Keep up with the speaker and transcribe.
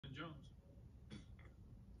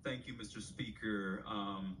Thank you, Mr. Speaker.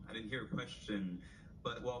 I didn't hear a question,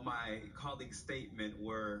 but while my colleague's statement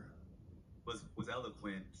was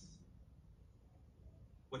eloquent,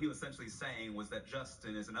 what he was essentially saying was that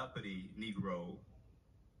Justin is an uppity Negro.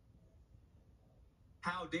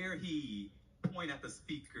 How dare he point at the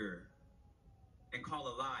speaker and call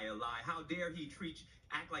a lie a lie? How dare he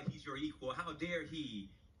act like he's your equal? How dare he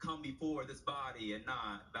come before this body and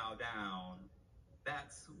not bow down?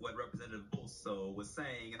 That's what Representative Bulso was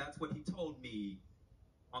saying, and that's what he told me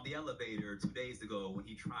on the elevator 2 days ago when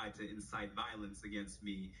he tried to incite violence against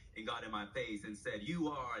me and got in my face and said, "You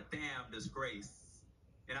are a damn disgrace."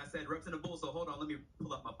 And I said, "Representative Bulso, hold on, let me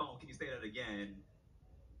pull up my phone. Can you say that again?"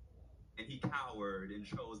 And he cowered and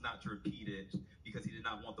chose not to repeat it because he did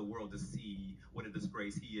not want the world to see what a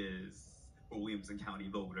disgrace he is for Williamson County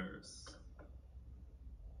voters.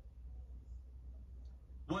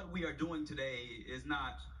 What we are doing today is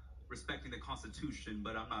not respecting the Constitution,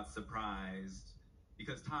 but I'm not surprised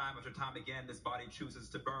because time after time again, this body chooses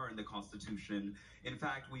to burn the Constitution. In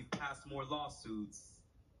fact, we've passed more lawsuits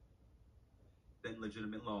than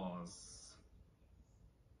legitimate laws.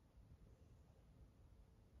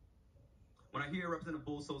 When I hear Representative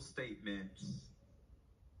Bulso's statement,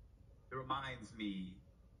 it reminds me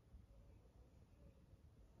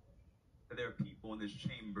that there are people in this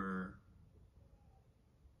chamber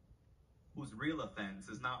whose real offense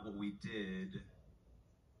is not what we did,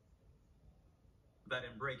 that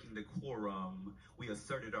in breaking the quorum, we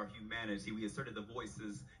asserted our humanity, we asserted the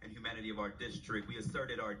voices and humanity of our district, we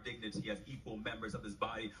asserted our dignity as equal members of this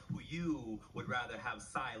body, who you would rather have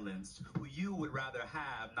silenced, who you would rather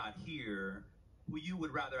have not hear, who you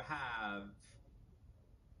would rather have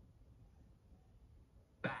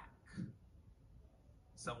back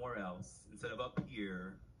somewhere else instead of up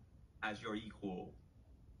here as your equal.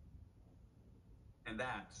 And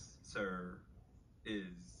that, sir,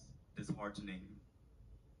 is disheartening.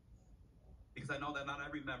 Because I know that not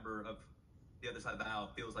every member of the other side of the aisle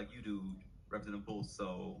feels like you do, Representative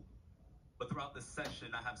Bulso. But throughout this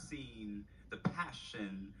session, I have seen the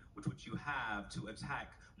passion with which you have to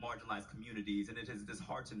attack marginalized communities, and it has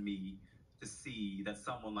disheartened me to see that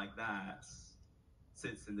someone like that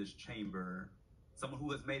sits in this chamber. Someone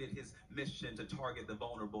who has made it his mission to target the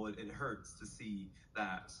vulnerable. It hurts to see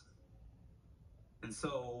that. And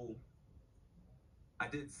so I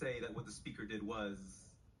did say that what the speaker did was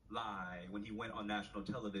lie when he went on national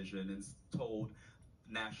television and told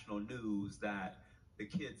national news that the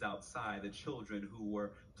kids outside, the children who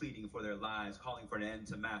were pleading for their lives, calling for an end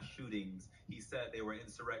to mass shootings, he said they were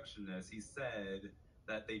insurrectionists. He said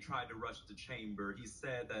that they tried to rush the chamber. He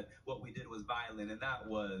said that what we did was violent, and that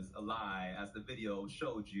was a lie, as the video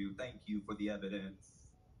showed you. Thank you for the evidence.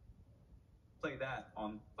 Play that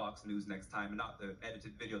on Fox News next time, and not the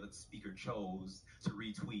edited video that the speaker chose to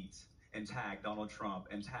retweet and tag Donald Trump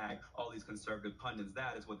and tag all these conservative pundits.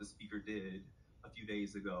 That is what the speaker did a few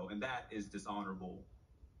days ago, and that is dishonorable.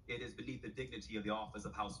 It is beneath the dignity of the office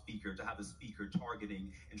of House Speaker to have the speaker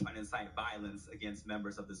targeting and trying to incite violence against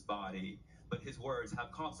members of this body. But his words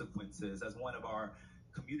have consequences. As one of our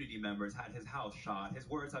community members had his house shot, his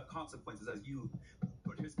words have consequences. As you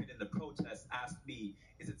participated in the protest, asked me,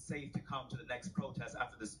 is it safe to come to the next protest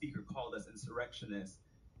after the speaker called us insurrectionists?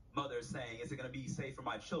 Mothers saying, is it going to be safe for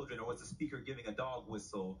my children? Or was the speaker giving a dog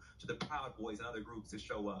whistle to the Proud Boys and other groups to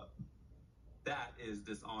show up? That is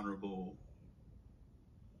dishonorable.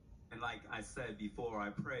 And like I said before, I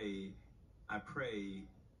pray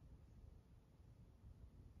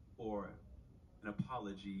for an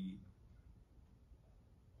apology.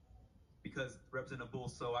 Because Representative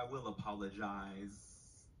Bulso, I will apologize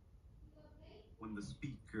when the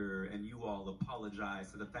speaker and you all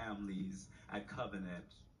apologize to the families at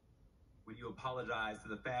Covenant. When you apologize to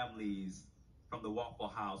the families from the Waffle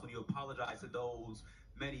House, when you apologize to those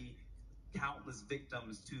many countless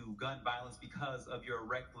victims to gun violence because of your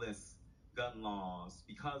reckless gun laws,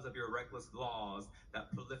 because of your reckless laws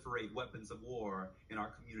that proliferate weapons of war in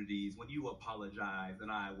our communities. When you apologize, then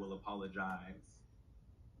I will apologize.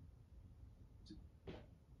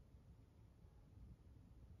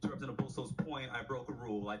 To Representative Bulso's point, I broke a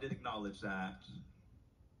rule. I did acknowledge that.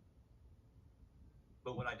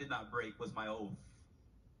 But what I did not break was my oath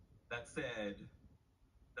that said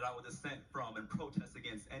that I would dissent from and protest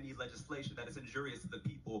against any legislation that is injurious to the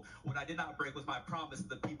people. What I did not break was my promise to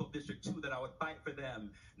the people of District 2 that I would fight for them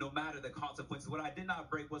no matter the consequences. What I did not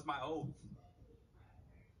break was my oath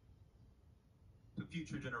to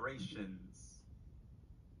future generations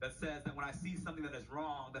that says that when I see something that is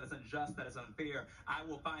wrong, that is unjust, that is unfair, I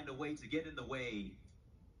will find a way to get in the way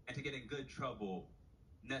and to get in good trouble,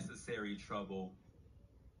 necessary trouble.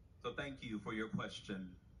 So thank you for your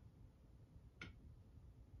question.